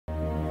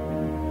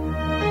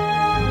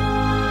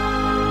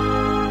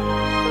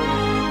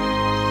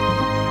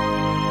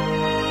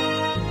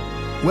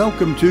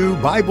Welcome to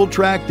Bible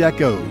Tract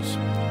Echoes.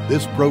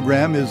 This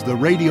program is the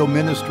radio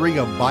ministry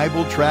of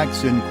Bible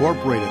Tracts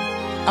Incorporated.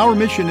 Our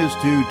mission is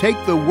to take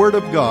the Word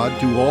of God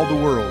to all the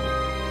world.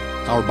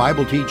 Our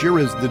Bible teacher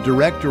is the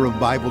director of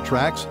Bible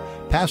Tracts,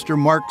 Pastor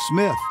Mark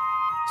Smith.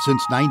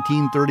 Since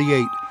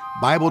 1938,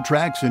 Bible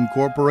Tracts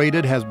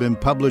Incorporated has been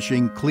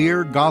publishing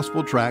clear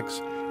gospel tracts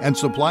and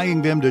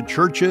supplying them to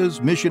churches,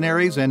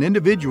 missionaries, and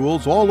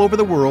individuals all over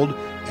the world,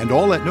 and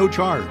all at no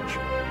charge.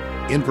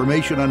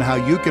 Information on how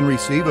you can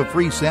receive a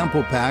free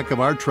sample pack of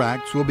our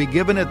tracts will be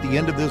given at the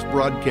end of this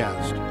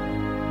broadcast.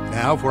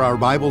 Now for our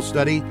Bible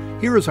study,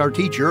 here is our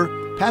teacher,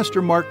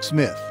 Pastor Mark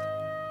Smith.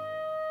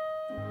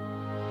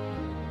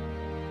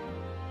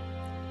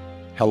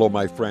 Hello,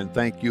 my friend.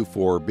 Thank you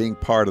for being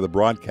part of the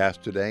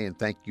broadcast today, and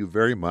thank you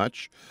very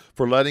much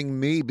for letting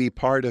me be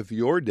part of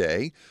your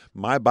day.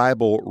 My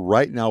Bible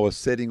right now is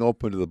sitting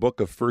open to the book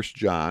of 1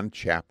 John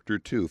chapter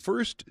 2.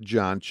 1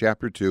 John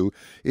chapter 2,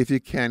 if you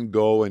can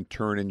go and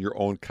turn in your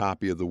own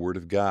copy of the Word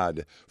of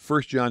God.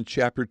 1 John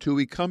chapter 2,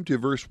 we come to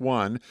verse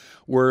 1,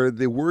 where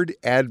the word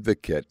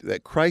advocate,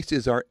 that Christ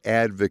is our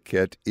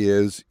advocate,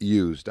 is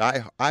used.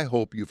 I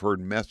hope you've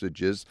heard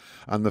messages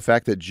on the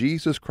fact that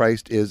Jesus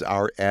Christ is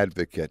our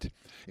advocate.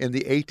 In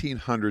the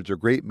 1800s, a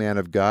great man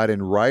of God,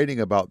 in writing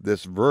about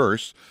this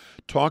verse,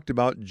 talked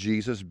about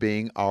Jesus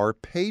being our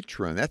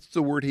patron. That's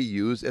the word he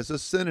used as a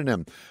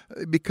synonym,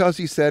 because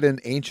he said in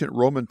ancient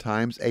Roman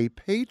times, a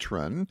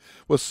patron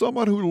was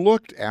someone who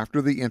looked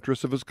after the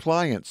interests of his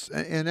clients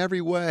in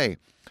every way.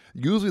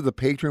 Usually the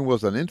patron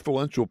was an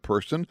influential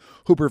person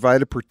who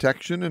provided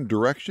protection and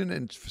direction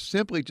and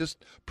simply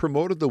just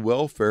promoted the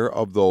welfare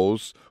of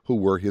those who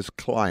were his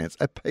clients,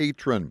 a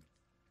patron.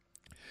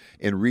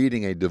 In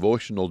reading a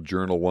devotional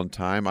journal one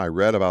time, I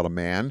read about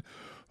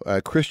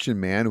a Christian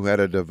man who had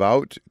a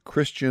devout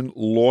Christian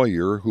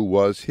lawyer who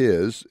was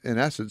his, in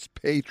essence,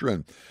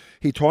 patron.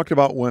 He talked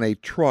about when a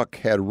truck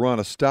had run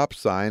a stop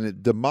sign,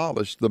 it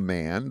demolished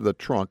the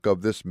trunk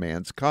of this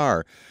man's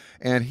car.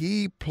 And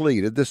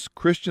this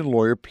Christian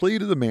lawyer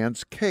pleaded the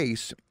man's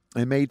case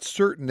and made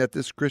certain that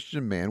this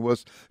Christian man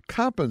was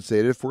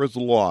compensated for his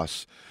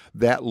loss.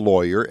 That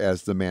lawyer,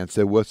 as the man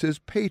said, was his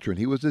patron.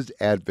 He was his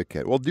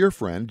advocate. Well, dear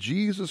friend,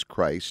 Jesus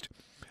Christ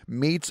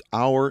meets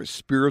our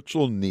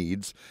spiritual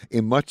needs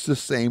in much the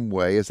same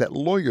way as that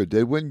lawyer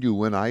did when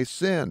you and I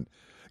sin.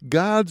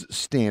 God's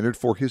standard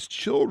for his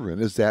children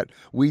is that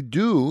we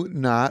do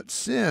not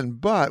sin,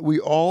 but we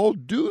all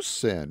do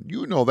sin.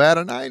 You know that,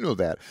 and I know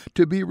that.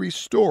 To be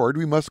restored,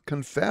 we must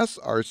confess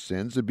our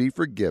sins and be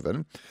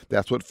forgiven.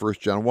 That's what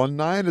 1 John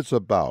 1:9 is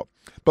about.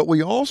 But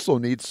we also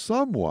need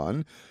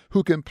someone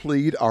who can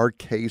plead our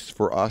case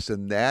for us,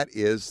 and that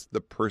is the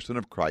person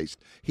of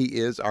Christ. He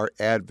is our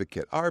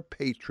advocate, our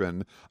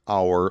patron,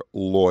 our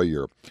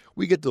lawyer.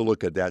 We get to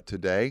look at that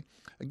today.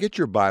 Get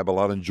your Bible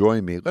out and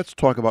join me. Let's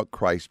talk about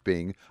Christ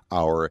being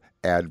our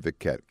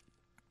advocate.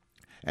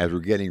 As we're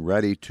getting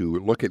ready to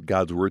look at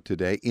God's Word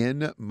today,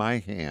 in my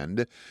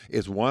hand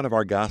is one of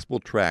our gospel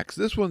tracts.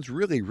 This one's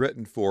really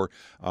written for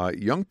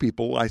young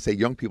people. I say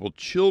young people,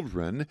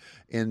 children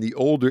in the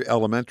older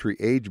elementary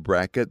age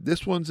bracket.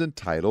 This one's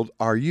entitled,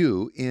 Are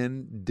You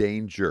in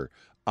Danger?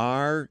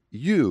 Are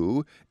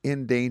you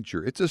in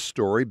danger? It's a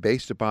story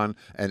based upon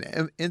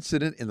an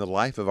incident in the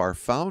life of our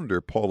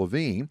founder, Paul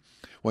Levine.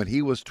 When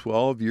he was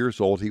 12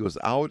 years old, he was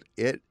out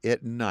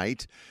at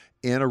night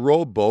in a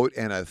rowboat,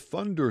 and a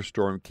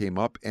thunderstorm came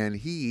up, and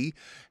he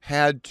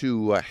had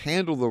to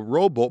handle the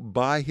rowboat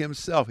by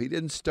himself. He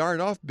didn't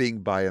start off being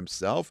by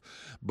himself,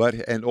 but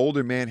an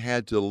older man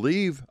had to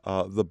leave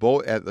the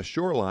boat at the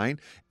shoreline,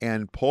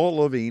 and Paul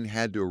Levine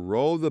had to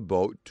row the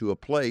boat to a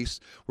place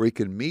where he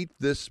could meet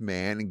this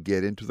man and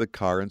get into the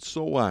car and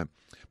so on.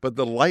 But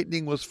the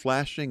lightning was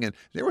flashing, and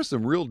there was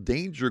some real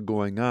danger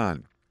going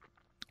on.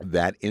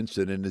 That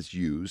incident is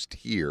used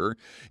here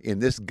in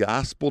this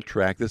gospel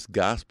tract, this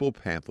gospel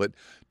pamphlet,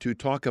 to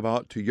talk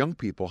about to young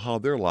people how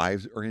their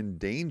lives are in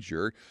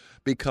danger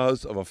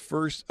because of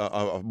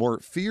a more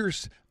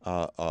fierce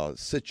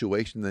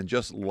situation than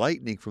just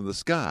lightning from the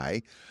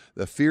sky.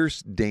 The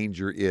fierce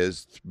danger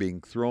is being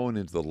thrown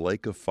into the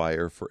lake of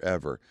fire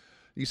forever.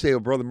 You say,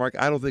 well, Brother Mark,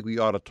 I don't think we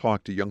ought to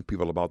talk to young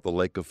people about the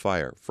lake of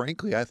fire.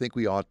 Frankly, I think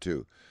we ought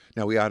to.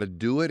 Now, we ought to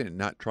do it and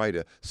not try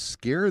to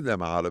scare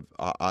them out of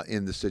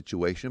in the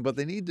situation, but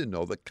they need to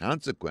know the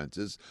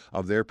consequences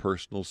of their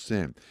personal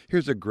sin.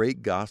 Here's a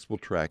great gospel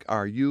tract,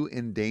 Are You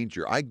in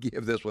Danger? I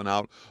give this one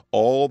out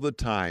all the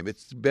time.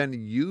 It's been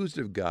used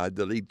of God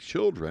to lead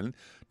children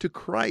to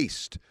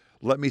Christ.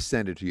 Let me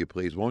send it to you,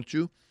 please, won't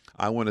you?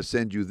 I want to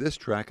send you this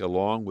tract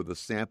along with a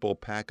sample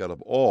packet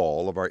of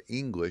all of our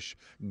English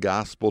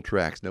gospel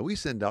tracts. Now, we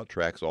send out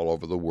tracts all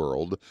over the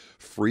world,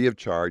 free of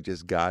charge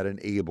as God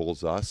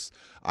enables us.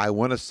 I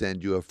want to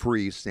send you a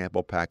free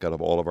sample packet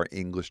of all of our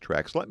English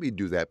tracts. Let me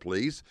do that,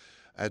 please.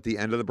 At the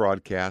end of the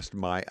broadcast,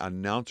 my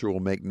announcer will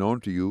make known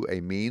to you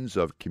a means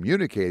of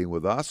communicating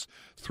with us.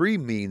 3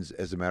 means,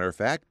 as a matter of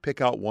fact.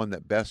 Pick out one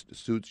that best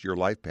suits your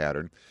life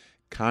pattern.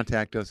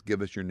 Contact us,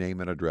 give us your name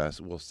and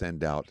address. We'll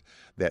send out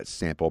that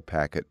sample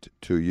packet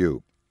to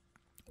you.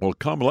 Well,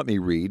 come, let me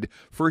read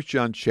 1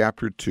 John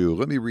chapter 2.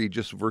 Let me read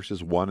just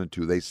verses 1 and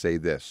 2. They say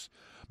this,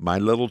 My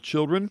little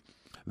children,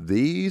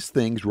 these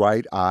things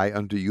write I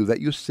unto you,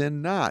 that you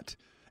sin not.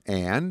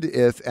 And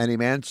if any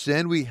man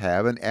sin, we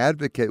have an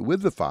advocate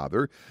with the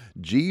Father,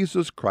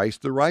 Jesus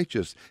Christ the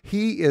righteous.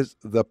 He is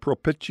the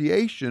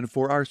propitiation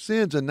for our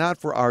sins, and not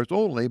for ours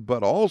only,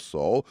 but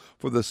also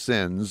for the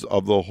sins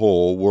of the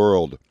whole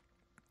world.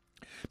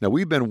 Now,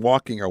 we've been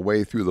walking our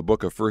way through the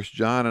book of 1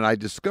 John, and I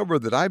discovered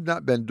that I've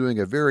not been doing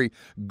a very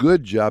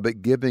good job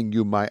at giving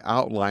you my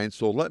outline,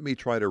 so let me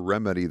try to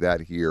remedy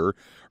that here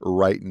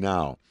right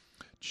now.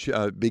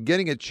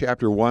 Beginning at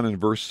chapter 1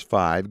 and verse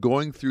 5,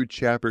 going through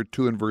chapter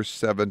 2 and verse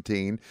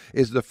 17,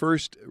 is the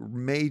first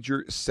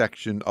major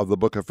section of the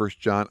book of 1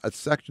 John, a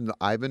section that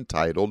I've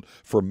entitled,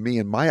 for me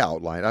in my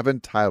outline, I've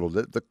entitled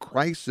it, The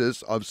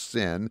Crisis of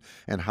Sin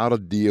and How to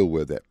Deal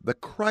with It. The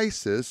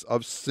Crisis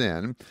of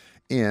Sin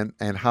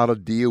and how to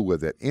deal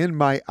with it. In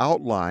my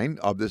outline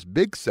of this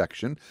big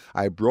section,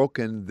 I've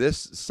broken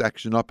this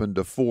section up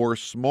into 4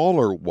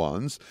 smaller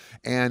ones,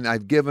 and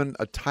I've given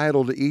a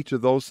title to each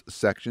of those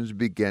sections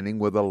beginning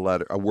with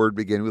a word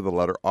beginning with the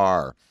letter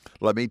R.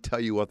 Let me tell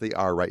you what they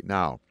are right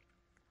now.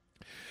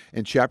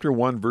 In chapter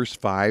 1, verse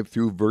 5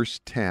 through verse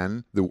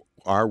 10,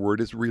 our word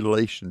is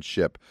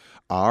relationship.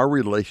 Our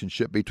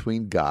relationship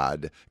between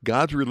God.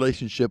 God's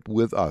relationship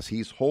with us.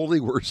 He's holy,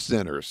 we're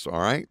sinners,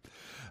 all right?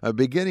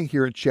 Beginning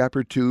here in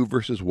chapter 2,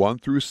 verses 1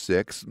 through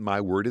 6,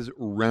 my word is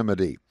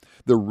remedy.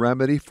 The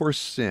remedy for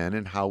sin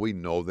and how we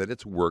know that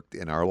it's worked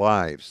in our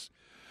lives.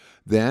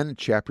 Then,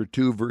 chapter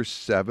 2, verse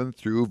 7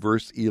 through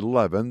verse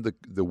 11,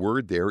 the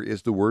word there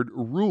is the word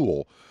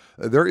rule.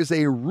 There is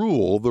a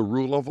rule, the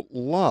rule of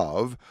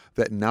love,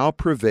 that now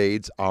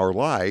pervades our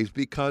lives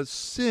because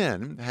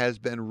sin has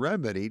been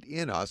remedied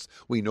in us.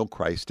 We know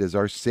Christ is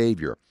our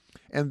Savior.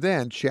 And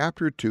then,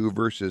 chapter 2,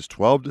 verses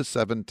 12 to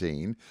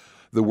 17,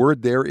 the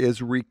word there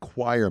is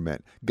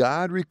requirement.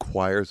 God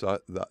requires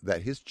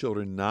that His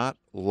children not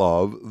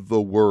love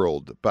the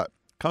world. But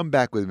come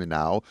back with me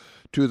now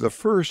to the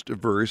first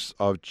verse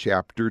of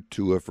chapter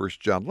 2 of 1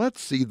 John.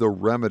 Let's see the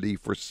remedy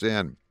for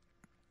sin.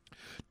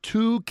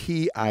 2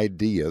 key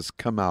ideas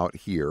come out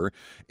here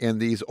in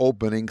these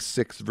opening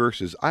 6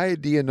 verses.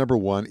 Idea number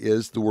 1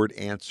 is the word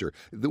answer.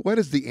 What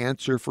is the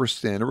answer for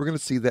sin? And we're going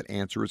to see that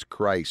answer is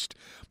Christ.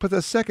 But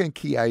the second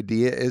key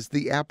idea is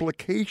the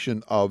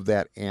application of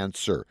that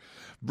answer.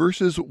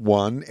 Verses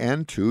 1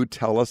 and 2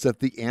 tell us that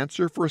the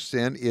answer for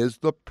sin is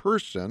the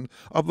person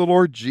of the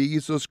Lord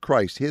Jesus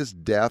Christ, His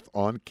death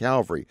on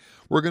Calvary.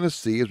 We're going to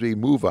see as we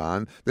move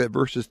on that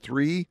verses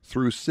 3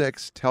 through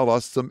 6 tell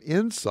us some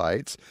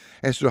insights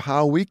as to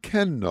how we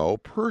can know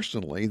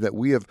personally that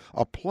we have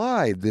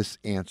applied this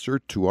answer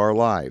to our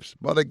lives.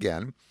 But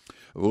again,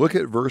 look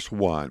at verse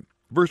 1.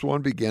 Verse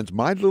 1 begins,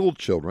 My little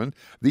children,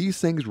 these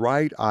things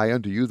write I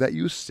unto you, that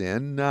you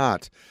sin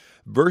not.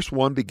 Verse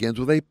 1 begins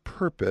with a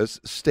purpose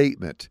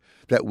statement,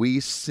 that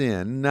we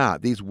sin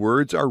not. These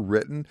words are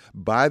written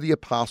by the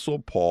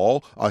Apostle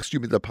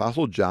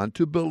John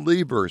to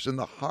believers. And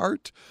the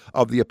heart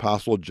of the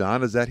Apostle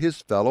John is that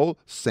his fellow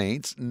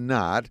saints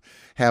not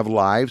have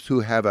lives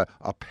who have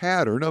a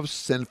pattern of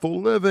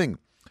sinful living.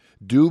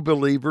 Do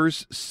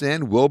believers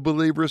sin? Will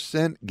believers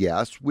sin?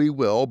 Yes, we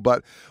will,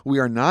 but we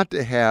are not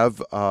to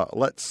have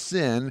let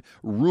sin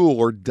rule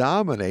or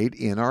dominate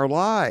in our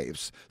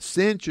lives.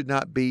 Sin should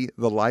not be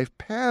the life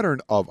pattern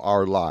of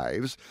our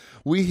lives.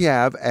 We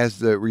have, as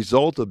the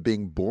result of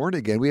being born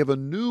again, we have a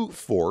new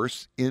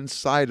force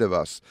inside of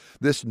us.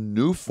 This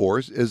new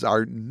force is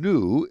our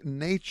new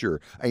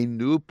nature, a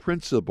new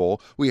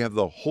principle. We have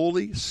the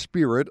Holy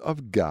Spirit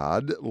of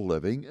God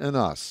living in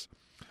us.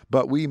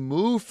 But we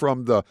move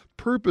from the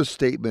purpose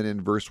statement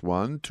in verse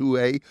 1 to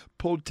a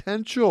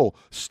potential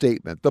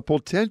statement. The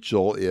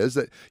potential is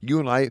that you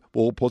and I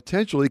will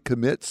potentially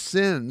commit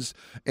sins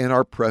in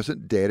our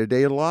present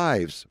day-to-day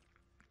lives.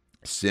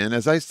 Sin,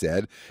 as I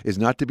said, is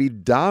not to be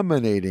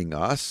dominating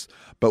us,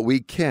 but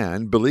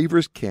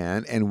believers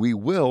can, and we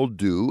will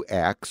do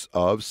acts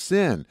of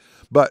sin.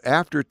 But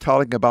after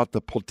telling about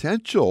the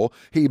potential,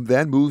 he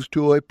then moves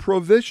to a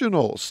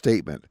provisional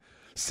statement.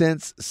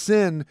 Since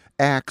sin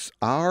acts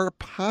are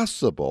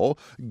possible,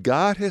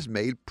 God has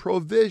made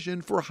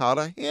provision for how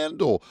to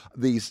handle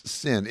these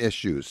sin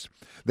issues.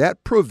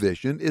 That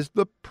provision is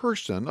the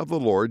person of the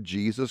Lord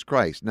Jesus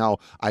Christ. Now,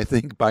 I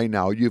think by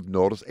now you've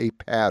noticed a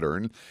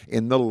pattern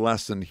in the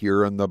lesson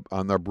here on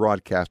the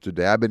broadcast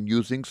today. I've been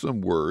using some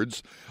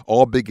words,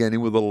 all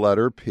beginning with the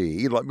letter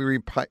P. Let me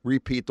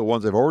repeat the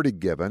ones I've already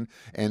given,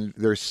 and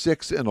there's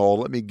 6 in all.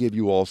 Let me give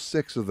you all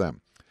 6 of them.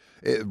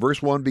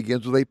 Verse 1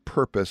 begins with a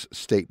purpose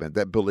statement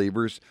that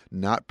believers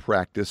not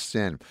practice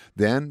sin.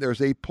 Then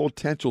there's a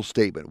potential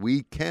statement.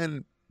 We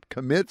can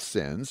commit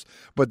sins,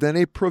 but then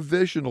a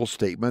provisional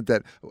statement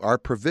that our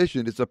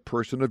provision is a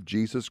person of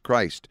Jesus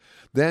Christ.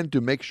 Then, to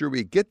make sure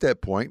we get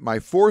that point, my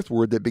 4th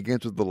word that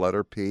begins with the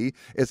letter P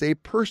is a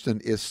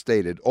person is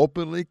stated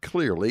openly,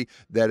 clearly,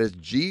 that is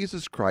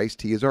Jesus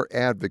Christ. He is our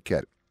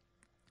advocate.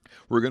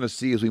 We're going to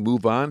see as we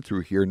move on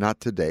through here,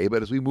 not today,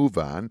 but as we move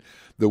on,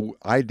 the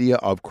idea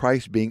of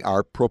Christ being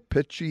our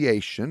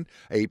propitiation.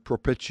 A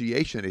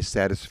propitiation, a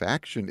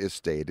satisfaction is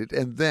stated,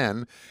 and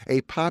then a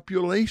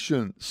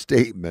population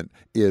statement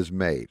is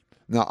made.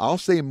 Now, I'll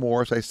say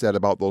more, as I said,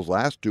 about those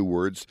last two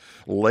words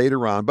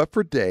later on, but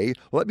for today,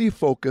 let me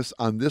focus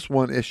on this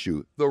one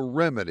issue, the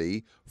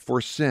remedy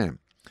for sin.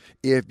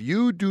 If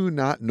you do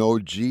not know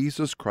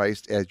Jesus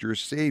Christ as your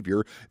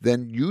Savior,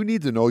 then you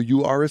need to know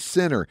you are a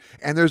sinner.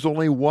 And there's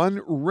only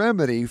one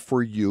remedy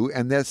for you,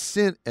 and that's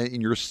sin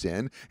in your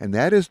sin, and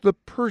that is the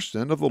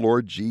person of the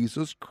Lord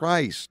Jesus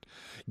Christ.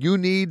 You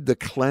need the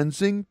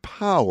cleansing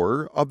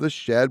power of the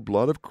shed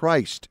blood of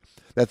Christ.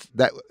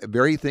 That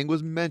very thing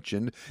was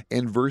mentioned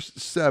in verse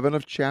 7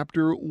 of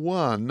chapter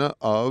 1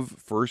 of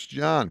 1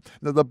 John.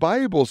 Now, the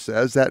Bible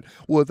says that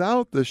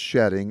without the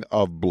shedding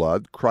of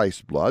blood,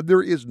 Christ's blood,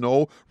 there is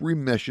no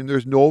remission,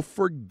 there's no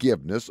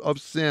forgiveness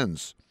of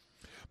sins.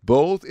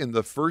 Both in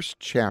the first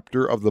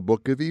chapter of the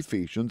book of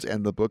Ephesians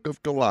and the book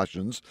of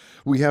Colossians,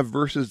 we have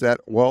verses that,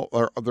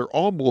 they're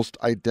almost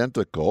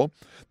identical.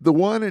 The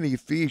one in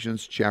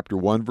Ephesians chapter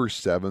 1, verse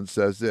 7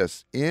 says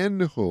this,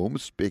 "In whom,"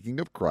 speaking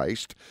of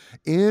Christ,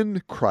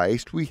 "in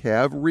Christ we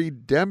have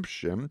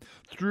redemption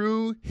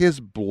through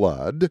his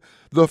blood,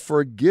 the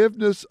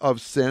forgiveness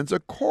of sins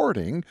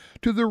according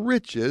to the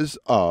riches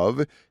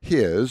of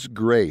his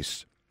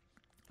grace."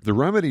 The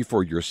remedy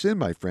for your sin,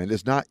 my friend,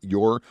 is not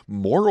your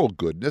moral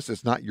goodness.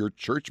 It's not your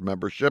church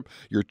membership,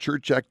 your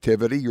church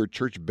activity, your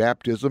church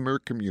baptism or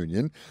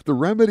communion. The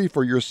remedy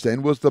for your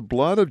sin was the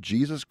blood of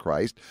Jesus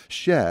Christ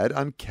shed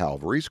on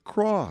Calvary's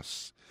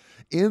cross.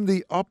 In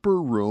the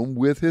upper room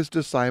with his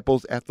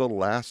disciples at the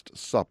Last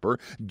Supper,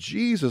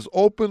 Jesus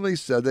openly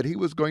said that he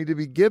was going to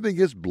be giving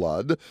his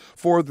blood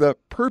for the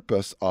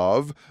purpose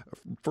of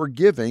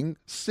forgiving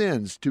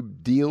sins, to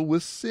deal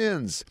with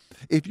sins.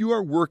 If you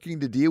are working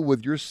to deal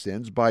with your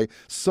sins by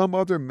some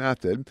other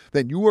method,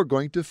 then you are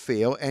going to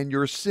fail, and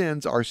your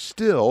sins are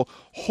still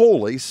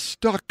wholly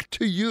stuck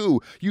to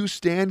you. You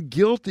stand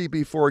guilty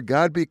before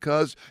God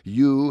because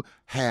you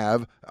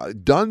have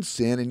done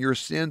sin, and your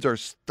sins are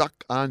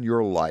stuck on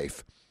your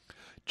life.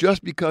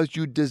 Just because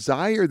you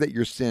desire that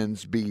your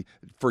sins be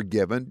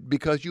forgiven,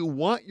 because you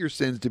want your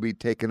sins to be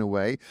taken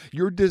away,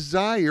 your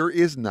desire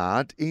is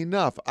not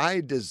enough.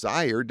 I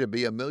desire to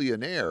be a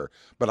millionaire,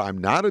 but I'm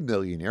not a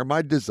millionaire.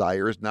 My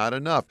desire is not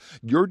enough.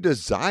 Your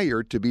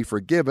desire to be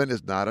forgiven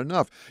is not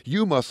enough.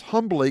 You must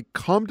humbly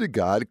come to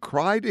God,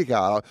 cry to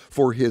God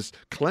for his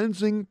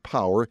cleansing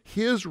power,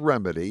 his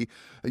remedy.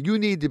 You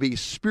need to be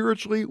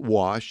spiritually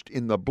washed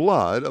in the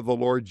blood of the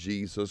Lord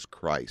Jesus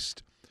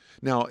Christ.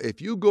 Now, if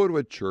you go to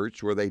a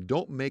church where they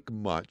don't make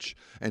much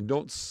and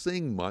don't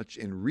sing much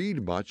and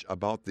read much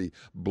about the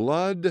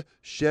blood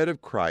shed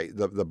of Christ,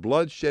 the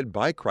blood shed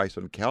by Christ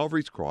on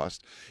Calvary's cross,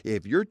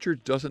 if your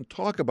church doesn't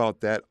talk about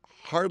that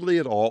hardly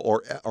at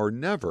all or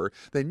never,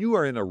 then you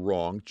are in a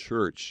wrong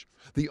church.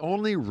 The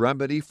only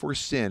remedy for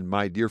sin,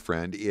 my dear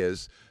friend,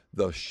 is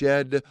the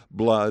shed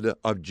blood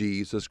of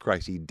Jesus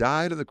Christ. He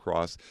died on the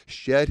cross,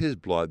 shed his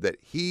blood, that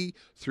he,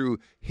 through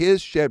his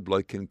shed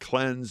blood, can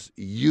cleanse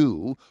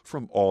you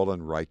from all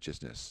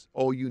unrighteousness.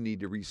 Oh, you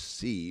need to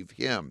receive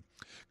him.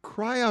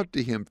 Cry out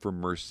to him for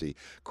mercy.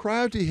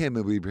 Cry out to him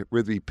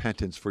with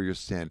repentance for your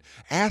sin.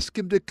 Ask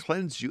him to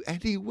cleanse you,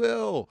 and he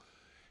will.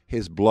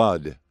 His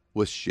blood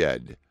was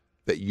shed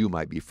that you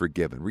might be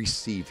forgiven.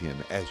 Receive him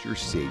as your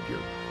Savior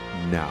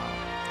now.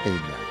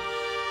 Amen.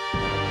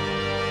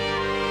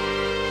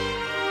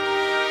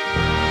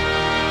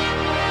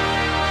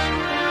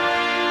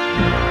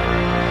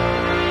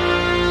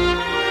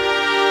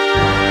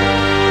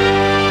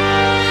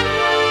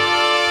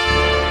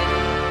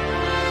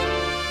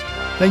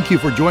 Thank you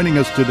for joining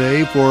us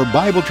today for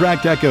Bible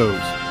Tract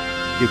Echoes.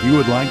 If you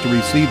would like to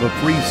receive a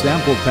free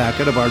sample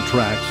packet of our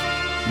tracts,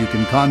 you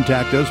can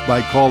contact us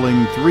by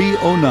calling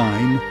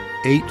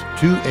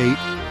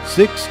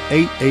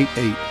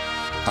 309-828-6888.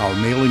 Our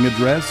mailing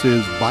address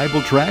is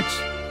Bible Tracts,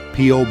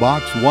 P.O.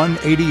 Box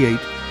 188,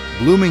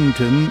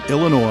 Bloomington,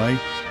 Illinois,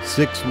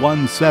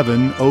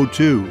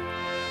 61702.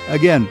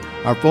 Again,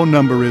 our phone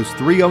number is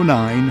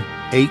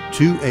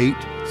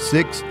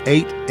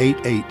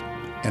 309-828-6888.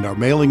 And our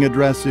mailing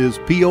address is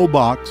P.O.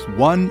 Box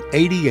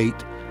 188,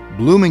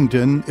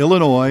 Bloomington,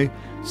 Illinois,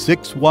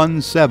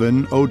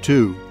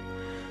 61702.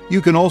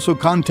 You can also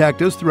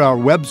contact us through our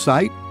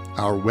website.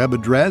 Our web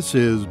address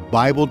is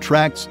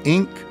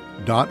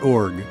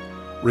BibleTractsInc.org.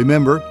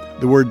 Remember,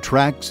 the word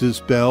tracts is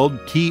spelled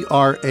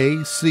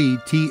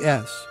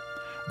Tracts.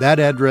 That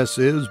address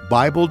is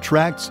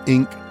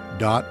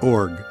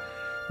BibleTractsInc.org.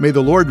 May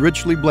the Lord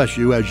richly bless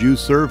you as you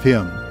serve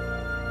him.